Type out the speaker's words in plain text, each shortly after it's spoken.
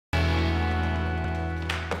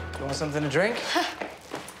You want something to drink?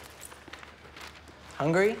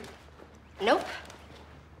 Hungry? Nope.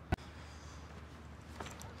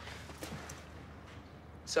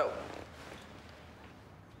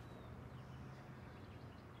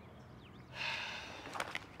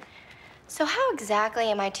 So how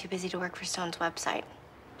exactly am I too busy to work for Stone's website?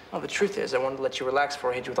 Well, the truth is, I wanted to let you relax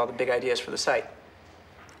before I hit you with all the big ideas for the site.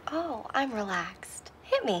 Oh, I'm relaxed.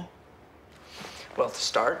 Hit me. Well, to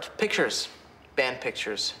start, pictures. Band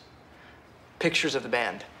pictures. Pictures of the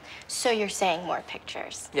band. So you're saying more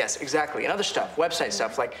pictures? Yes, exactly. And other stuff, website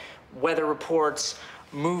stuff, like weather reports,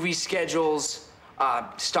 movie schedules,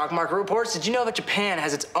 stock market reports. Did you know that Japan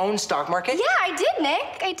has its own stock market? Yeah, I did,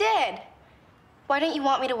 Nick. I did. Why don't you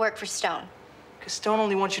want me to work for Stone? Because Stone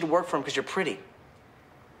only wants you to work for him because you're pretty.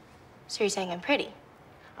 So you're saying I'm pretty?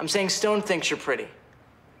 I'm saying Stone thinks you're pretty.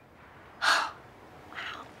 Wow.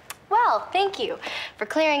 Well, thank you for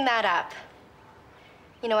clearing that up.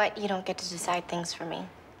 You know what? You don't get to decide things for me.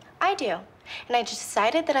 I do. And I just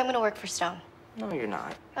decided that I'm going to work for Stone. No, you're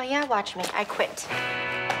not. Oh, yeah? Watch me. I quit.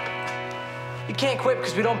 You can't quit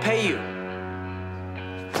because we don't pay you.